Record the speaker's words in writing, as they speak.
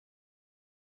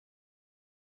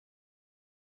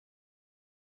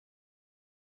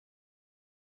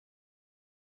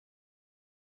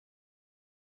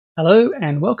Hello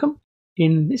and welcome.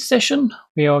 In this session,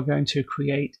 we are going to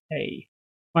create a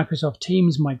Microsoft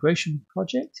Teams migration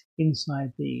project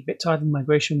inside the BitTitan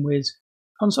MigrationWiz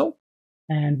console,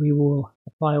 and we will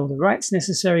apply all the rights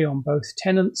necessary on both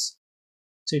tenants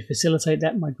to facilitate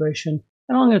that migration.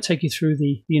 And I'm going to take you through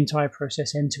the entire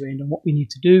process end to end and what we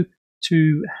need to do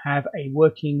to have a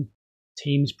working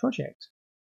Teams project.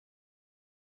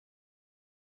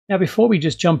 Now, before we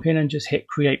just jump in and just hit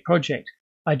create project,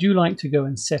 I do like to go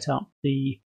and set up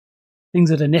the things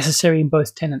that are necessary in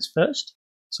both tenants first.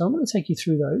 So I'm going to take you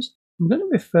through those. I'm going to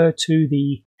refer to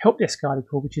the help desk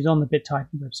article, which is on the BitTitan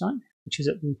website, which is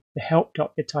at the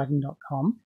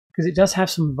help.bittitan.com, because it does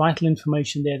have some vital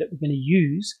information there that we're going to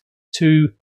use to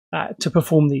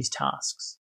perform these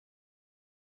tasks.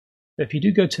 So if you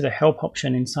do go to the help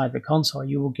option inside the console,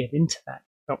 you will get into that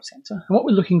help center. And what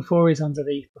we're looking for is under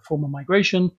the perform a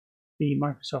migration, the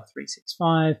Microsoft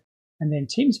 365, and then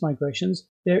Teams migrations,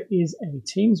 there is a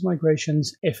Teams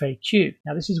migrations FAQ.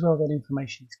 Now, this is where that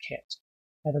information is kept.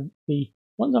 Now, the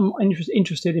ones I'm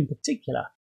interested in particular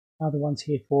are the ones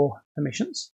here for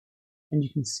permissions. And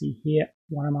you can see here,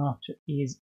 what I'm after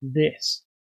is this.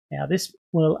 Now, this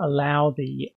will allow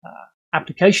the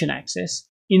application access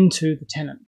into the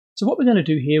tenant. So what we're going to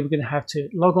do here, we're going to have to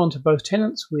log on to both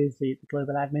tenants with the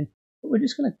global admin, but we're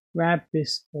just going to grab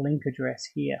this link address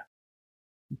here.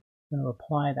 I'm going to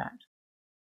apply that.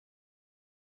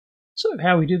 So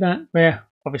how we do that, we're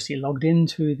obviously logged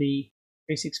into the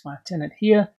 365 tenant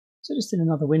here. So just in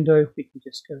another window, we can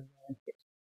just go and hit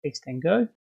paste and go,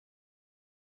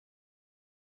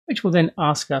 which will then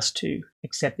ask us to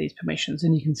accept these permissions.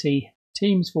 And you can see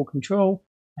Teams full control,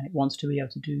 and it wants to be able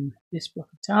to do this block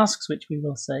of tasks, which we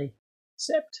will say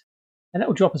accept. And that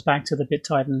will drop us back to the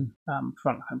BitTitan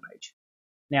front homepage.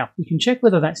 Now, we can check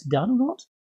whether that's done or not.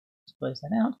 Let's close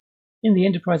that out. In the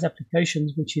enterprise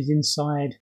applications, which is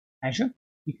inside Azure,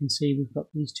 you can see we've got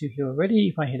these two here already.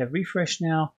 If I hit a refresh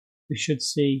now, we should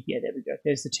see, yeah, there we go.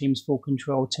 There's the Teams full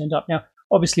control turned up. Now,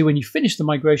 obviously, when you finish the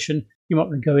migration, you might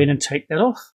want to go in and take that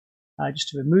off just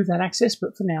to remove that access.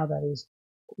 But for now, that is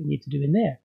what we need to do in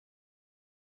there.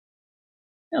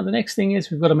 Now, the next thing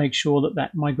is we've got to make sure that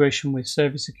that MigrationWiz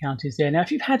service account is there. Now,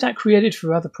 if you've had that created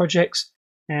for other projects,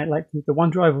 like the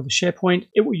OneDrive or the SharePoint,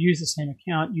 it will use the same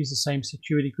account, use the same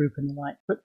security group and the like.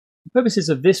 But for the purposes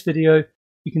of this video,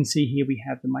 you can see here we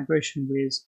have the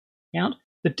MigrationWiz account.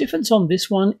 The difference on this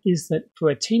one is that for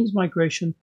a Teams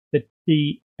migration,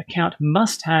 the account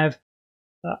must have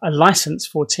a license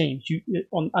for Teams.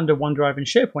 Under OneDrive and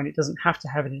SharePoint, it doesn't have to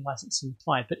have any licensing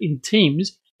applied, but in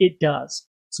Teams, it does.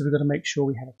 So we've got to make sure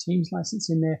we have a Teams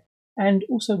license in there. And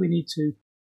also we need to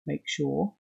make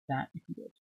sure that if we go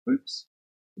to groups,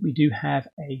 we do have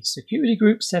a security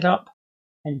group set up.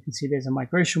 And you can see there's a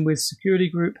MigrationWiz security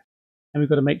group. And we've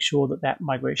got to make sure that that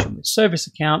MigrationWiz service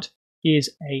account is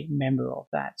a member of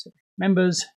that. So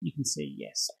members, you can see,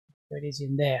 yes, there it is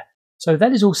in there. So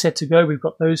that is all set to go. We've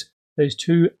got those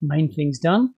two main things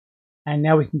done. And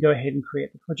now we can go ahead and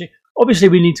create the project. Obviously,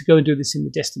 we need to go and do this in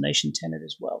the destination tenant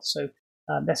as well. So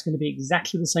that's going to be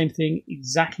exactly the same thing,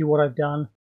 exactly what I've done.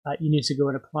 You need to go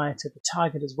and apply it to the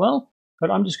target as well.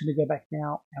 But I'm just going to go back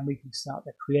now and we can start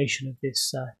the creation of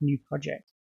this new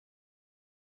project.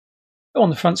 On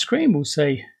the front screen, we'll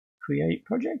say create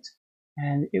project,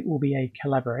 and it will be a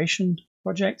collaboration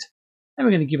project. And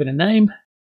we're going to give it a name.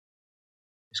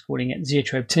 Just calling it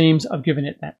Zoetrope Teams. I've given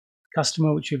it that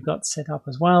customer, which we've got set up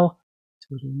as well. So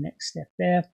we'll do the next step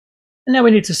there. And now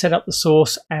we need to set up the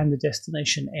source and the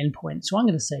destination endpoint. So I'm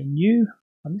going to say new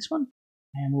on this one,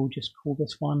 and we'll just call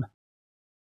this one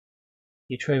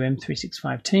Zoetrope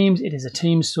M365 Teams. It is a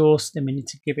Teams source. Then we need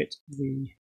to give it the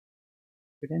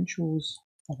credentials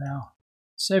of our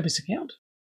service account.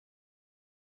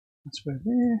 That's right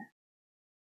there.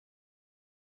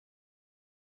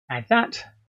 Add that.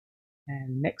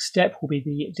 And next step will be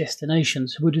the destination.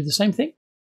 So we'll do the same thing.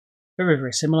 Very,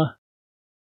 very similar.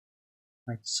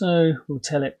 Like so, we'll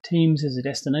tell it Teams is a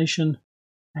destination.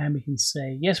 And we can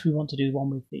say, yes, we want to do one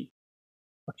with the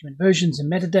document versions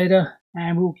and metadata.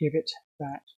 And we'll give it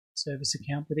that service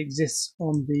account that exists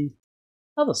on the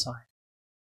other side.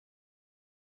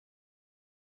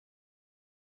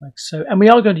 Like so, and we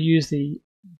are going to use the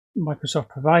Microsoft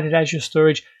provided Azure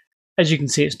storage. As you can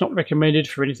see, it's not recommended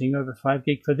for anything over 5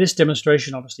 gig. For this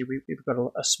demonstration, obviously, we've got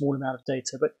a small amount of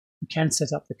data, but you can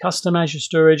set up the custom Azure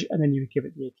storage, and then you give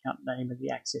it the account name and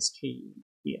the access key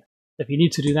here. So if you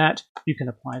need to do that, you can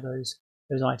apply those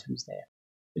items there.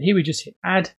 But here we just hit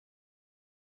add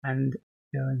and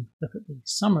go and look at the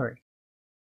summary.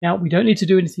 Now, we don't need to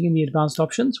do anything in the advanced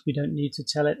options. We don't need to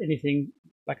tell it anything,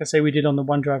 like I say we did on the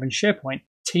OneDrive and SharePoint.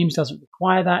 Teams doesn't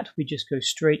require that. We just go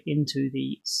straight into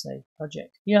the Save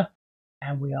Project here,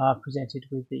 and we are presented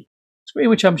with the screen,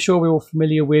 which I'm sure we're all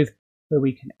familiar with, where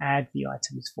we can add the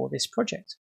items for this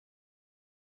project.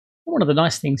 And one of the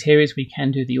nice things here is we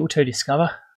can do the auto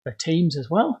discover for Teams as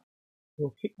well.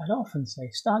 We'll kick that off and say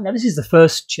start. Now this is the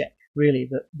first check really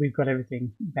that we've got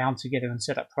everything bound together and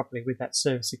set up properly with that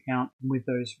service account and with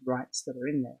those rights that are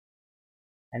in there.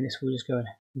 And this will just go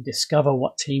and discover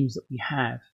what teams that we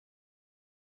have.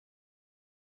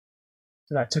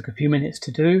 So that took a few minutes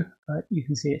to do, but you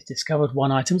can see it's discovered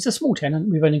one item. It's a small tenant.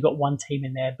 We've only got one team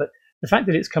in there, but the fact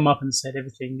that it's come up and said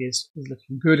everything is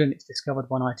looking good and it's discovered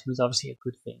one item is obviously a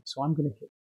good thing. So I'm going to hit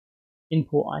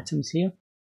import items here,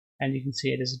 and you can see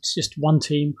it as just one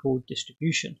team called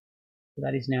distribution. So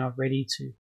that is now ready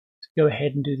to go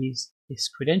ahead and do this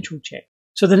credential check.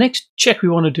 So the next check we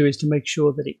want to do is to make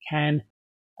sure that it can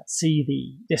see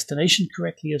the destination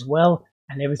correctly as well,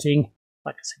 and everything,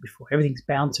 like I said before, everything's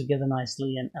bound together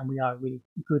nicely, and we are really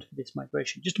good for this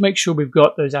migration. Just to make sure we've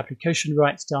got those application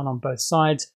rights down on both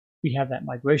sides, we have that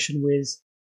MigrationWiz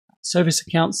service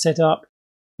account set up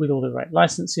with all the right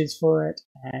licenses for it,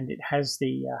 and it has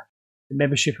the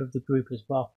membership of the group as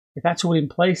well. If that's all in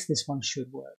place, this one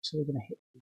should work. So we're going to hit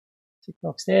the tick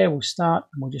box there. We'll start,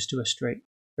 and we'll just do a straight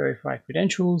verify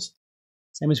credentials,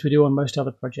 same as we do on most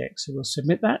other projects. So we'll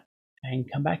submit that and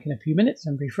come back in a few minutes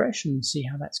and refresh and see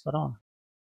how that's got on.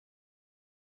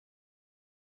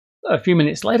 So a few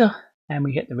minutes later, and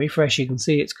we hit the refresh, you can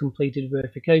see it's completed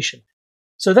verification.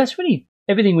 So that's really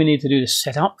everything we need to do to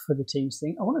set up for the Teams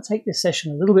thing. I want to take this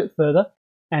session a little bit further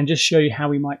and just show you how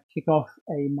we might kick off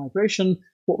a migration,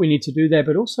 what we need to do there,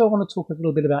 but also I want to talk a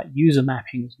little bit about user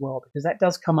mapping as well, because that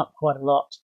does come up quite a lot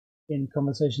in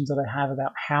conversations that I have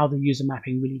about how the user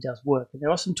mapping really does work. And there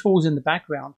are some tools in the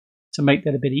background to make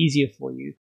that a bit easier for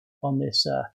you on this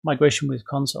MigrationWiz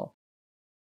console.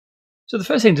 So the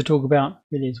first thing to talk about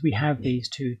really is we have these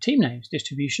two team names,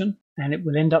 distribution, and it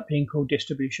will end up being called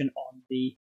distribution on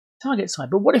the target side.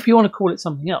 But what if you want to call it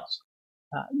something else?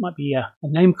 It might be a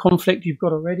name conflict you've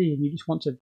got already and you just want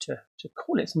to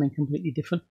call it something completely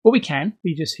different. Well, we can.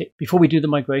 We just hit, before we do the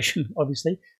migration,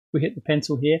 obviously, we hit the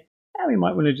pencil here, and we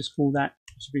might want to just call that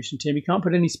distribution team. We can't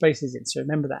put any spaces in, so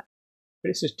remember that. But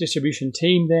it's just distribution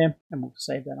team there, and we'll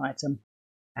save that item,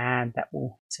 and that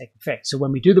will take effect. So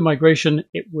when we do the migration,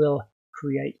 it will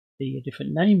create the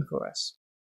different name for us.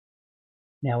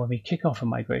 Now, when we kick off a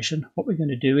migration, what we're going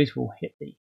to do is we'll hit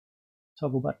the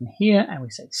toggle button here, and we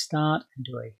say start and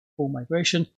do a full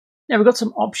migration. Now, we've got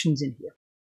some options in here,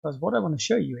 because what I want to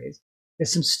show you is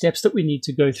there's some steps that we need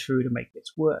to go through to make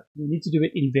this work. We need to do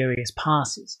it in various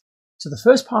passes. So the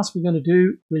first pass we're going to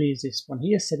do really is this one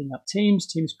here, setting up teams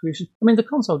creation. I mean, the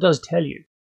console does tell you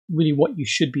really what you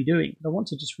should be doing, but I want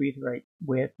to just reiterate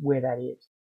where that is.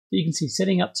 So you can see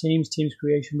setting up teams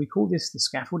creation. We call this the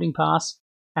scaffolding pass,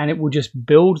 and it will just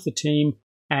build the team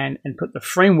and put the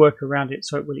framework around it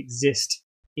so it will exist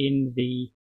in the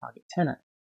target tenant.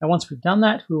 Now, once we've done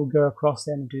that, we will go across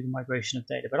then and do the migration of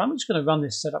data. But I'm just going to run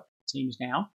this setup for Teams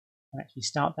now and actually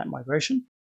start that migration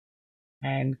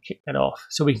and kick that off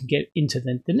so we can get into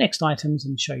the next items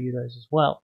and show you those as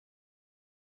well.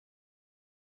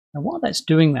 Now, while that's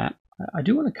doing that, I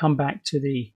do want to come back to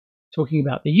talking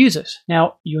about the users.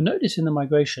 Now, you'll notice in the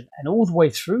migration and all the way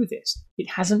through this, it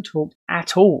hasn't talked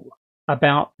at all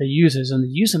about the users and the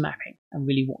user mapping and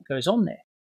really what goes on there.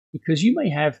 Because you may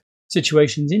have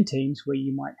situations in Teams where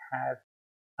you might have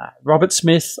Robert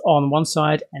Smith on one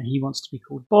side and he wants to be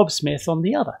called Bob Smith on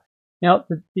the other. Now,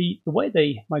 the way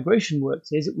the migration works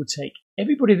is it would take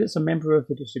everybody that's a member of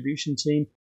the distribution team,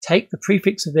 take the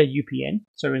prefix of their UPN.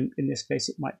 So in this case,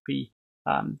 it might be,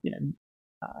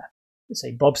 let's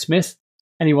say Bob Smith,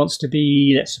 and he wants to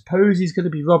be, let's suppose he's going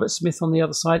to be Robert Smith on the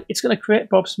other side. It's going to create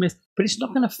Bob Smith, but it's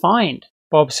not going to find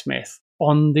Bob Smith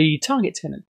on the target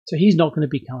tenant. So he's not going to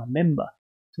become a member.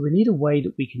 So we need a way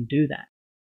that we can do that.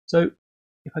 So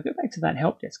if I go back to that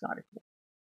help desk article,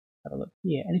 have a look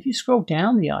here. And if you scroll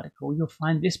down the article, you'll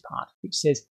find this part, which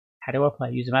says, how to apply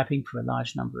user mapping for a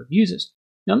large number of users.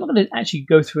 Now, I'm not going to actually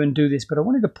go through and do this, but I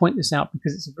wanted to point this out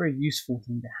because it's a very useful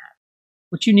thing to have.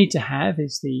 What you need to have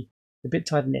is the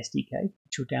BitTitan SDK,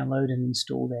 which you'll download and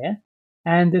install there.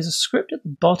 And there's a script at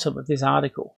the bottom of this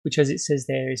article, which, as it says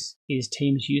there, is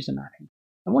Teams user mapping.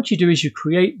 And what you do is you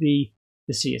create the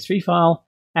CSV file,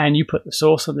 and you put the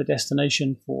source and the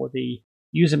destination for the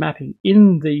user mapping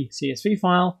in the CSV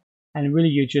file. And really,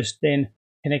 you're just then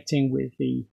connecting with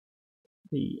the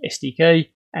SDK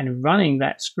and running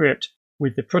that script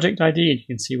with the project ID. And you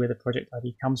can see where the project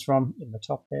ID comes from in the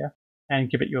top there, and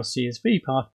give it your CSV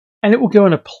path. And it will go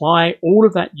and apply all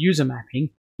of that user mapping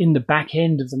in the back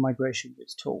end of the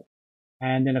MigrationWiz tool.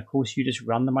 And then, of course, you just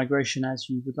run the migration as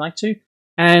you would like to.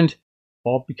 And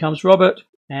Bob becomes Robert,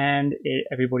 and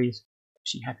everybody's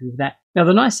actually happy with that. Now,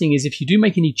 the nice thing is if you do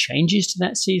make any changes to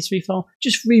that CSV file,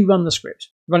 just rerun the script.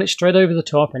 Run it straight over the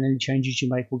top, and any changes you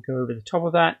make will go over the top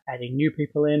of that, adding new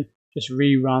people in. Just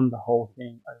rerun the whole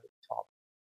thing over the top,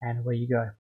 and away you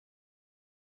go.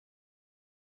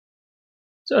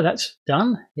 So that's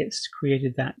done. It's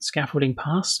created that scaffolding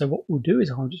pass. So what we'll do is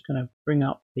I'm just going to bring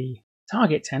up the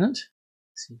target tenant.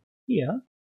 See here,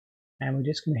 and we're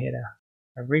just going to hit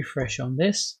a refresh on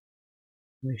this.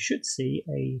 We should see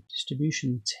a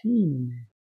distribution team in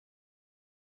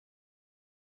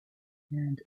there.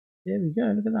 And there we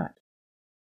go, look at that.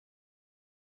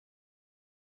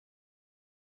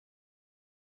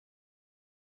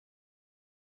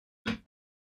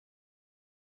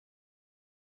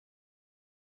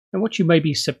 And what you may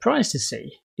be surprised to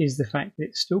see is the fact that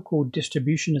it's still called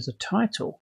distribution as a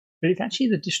title, but it's actually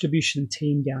the distribution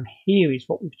team down here is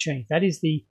what we've changed. That is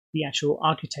the actual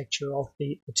architecture of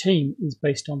the team is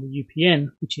based on the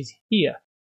UPN, which is here.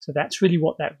 So that's really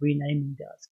what that renaming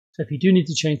does. So if you do need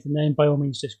to change the name, by all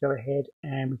means, just go ahead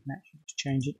and we can actually just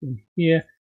change it in here.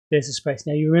 There's a space.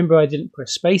 Now you remember I didn't put a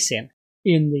space in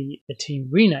the team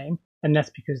rename, and that's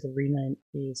because the rename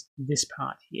is this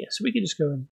part here. So we can just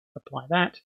go and apply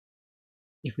that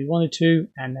if we wanted to,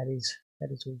 and that is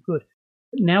all good.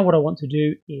 But now what I want to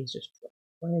do is just drop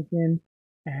away again,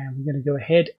 and we're going to go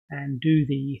ahead and do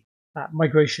the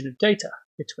migration of data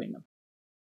between them.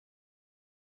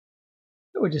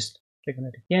 So we'll just click on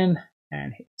it again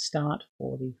and hit start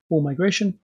for the full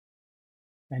migration,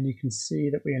 and you can see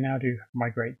that we are now do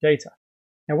migrate data.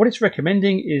 Now what it's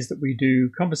recommending is that we do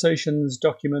conversations,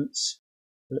 documents,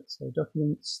 let's say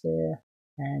documents there,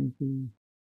 and the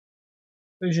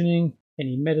versioning,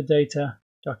 any metadata,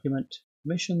 document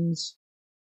permissions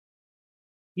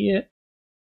here.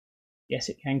 Yes,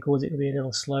 it can cause it to be a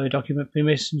little slow. Document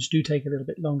permissions do take a little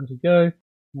bit longer to go, and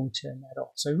we'll turn that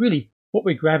off. So really what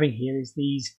we're grabbing here is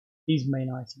these main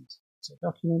items. So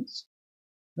documents,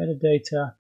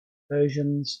 metadata,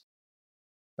 versions,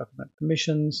 document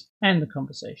permissions, and the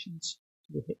conversations.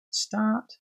 So we'll hit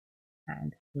start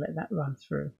and let that run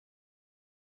through.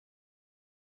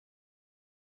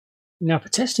 Now for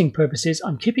testing purposes,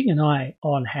 I'm keeping an eye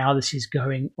on how this is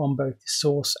going on both the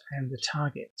source and the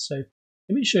target. So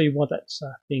let me show you what that's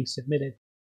being submitted.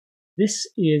 This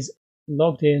is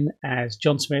logged in as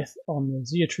John Smith on the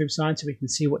Zeotroop side, so we can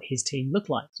see what his team looked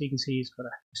like. So you can see he's got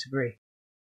just a very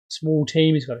small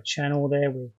team. He's got a channel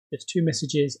there with just 2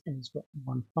 messages, and he's got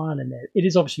 1 file in there. It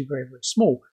is obviously very, very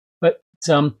small, but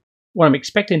what I'm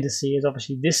expecting to see is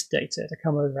obviously this data to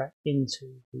come over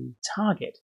into the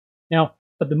target. Now,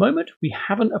 at the moment, we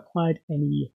haven't applied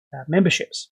any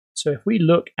memberships. So if we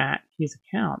look at his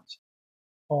account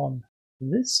on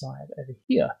this side over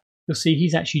here, you'll see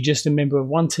he's actually just a member of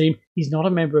one team. He's not a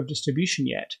member of distribution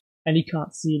yet, and he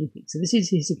can't see anything. So this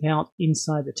is his account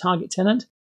inside the target tenant,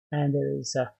 and there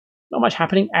is not much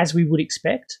happening as we would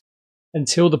expect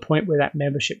until the point where that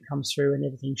membership comes through and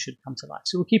everything should come to life.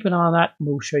 So we'll keep an eye on that, and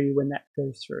we'll show you when that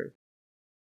goes through.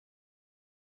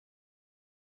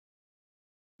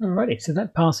 Alrighty, so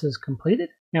that pass is completed.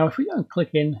 Now, if we go and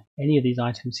click in any of these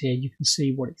items here, you can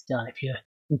see what it's done. If you're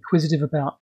inquisitive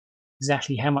about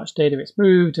exactly how much data it's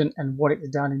moved and what it's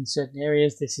done in certain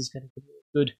areas, this is going to give you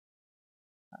a good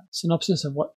synopsis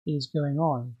of what is going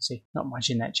on. You can see not much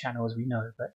in that channel, as we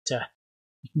know, but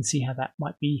you can see how that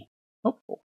might be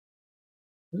helpful.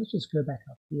 So let's just go back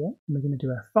up here, and we're going to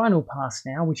do a final pass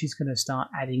now, which is going to start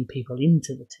adding people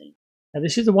into the team. Now,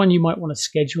 this is the one you might want to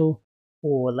schedule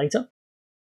for later.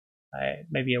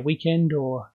 Maybe a weekend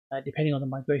or depending on the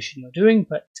migration you're doing,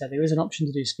 but there is an option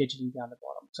to do scheduling down the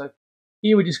bottom. So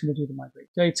here we're just going to do the migrate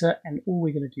data, and all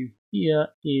we're going to do here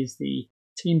is the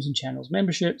teams and channels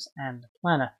memberships and the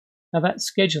planner. Now that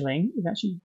scheduling is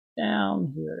actually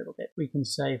down here a little bit. We can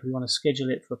say if we want to schedule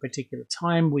it for a particular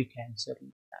time, we can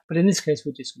certainly do that. But in this case,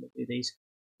 we're just going to do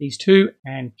these two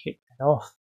and kick that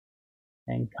off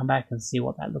and come back and see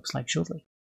what that looks like shortly.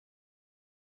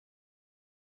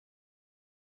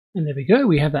 And there we go,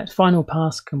 we have that final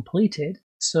pass completed.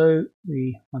 So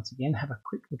we once again have a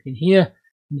quick look in here,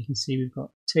 and you can see we've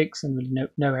got ticks and really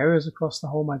no errors across the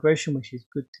whole migration, which is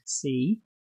good to see.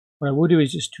 What I will do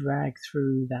is just drag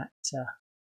through that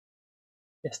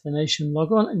destination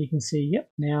logon, and you can see, yep,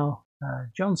 now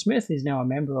John Smith is now a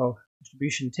member of the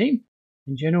distribution team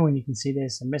in general, and you can see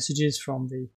there's some messages from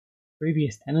the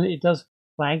previous tenant. It does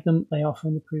flag them, they are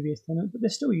from the previous tenant, but they're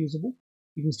still usable.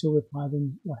 You can still reply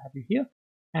them, what have you here.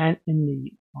 And in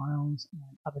the files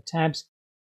and other tabs,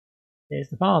 there's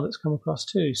the file that's come across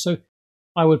too. So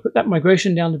I would put that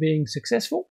migration down to being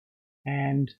successful,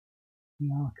 and we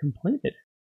are completed.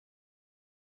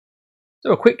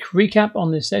 So a quick recap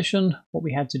on this session. What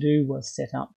we had to do was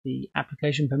set up the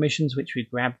application permissions, which we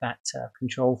grabbed that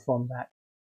control from that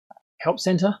help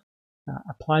center,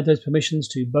 applied those permissions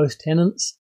to both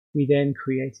tenants. We then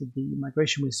created the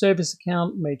MigrationWiz service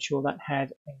account, made sure that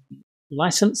had a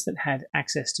license that had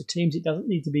access to Teams. It doesn't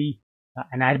need to be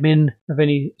an admin of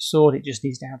any sort. It just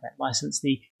needs to have that license.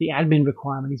 The admin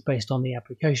requirement is based on the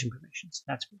application permissions.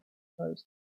 That's what we proposed.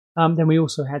 Then we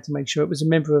also had to make sure it was a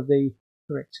member of the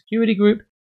correct security group,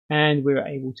 and we were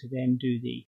able to then do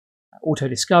the auto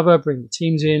discover, bring the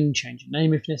teams in, change the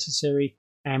name if necessary,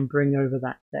 and bring over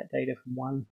that data from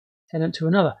one tenant to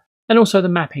another. And also the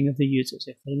mapping of the users.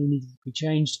 If they needed to be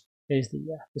changed, there's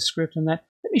the script on that.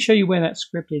 Let me show you where that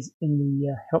script is in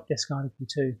the help desk article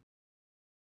too.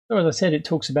 So as I said, it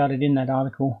talks about it in that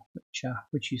article,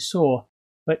 which you saw,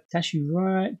 but it's actually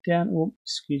right down, oh,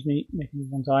 excuse me, making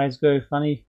everyone's eyes go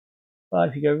funny. But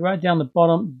if you go right down the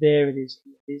bottom, there it is.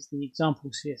 There's the example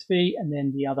CSV, and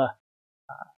then the other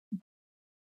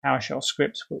PowerShell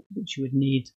scripts which you would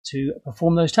need to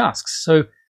perform those tasks. So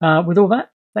with all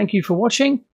that, thank you for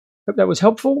watching. Hope that was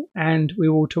helpful, and we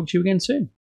will talk to you again soon.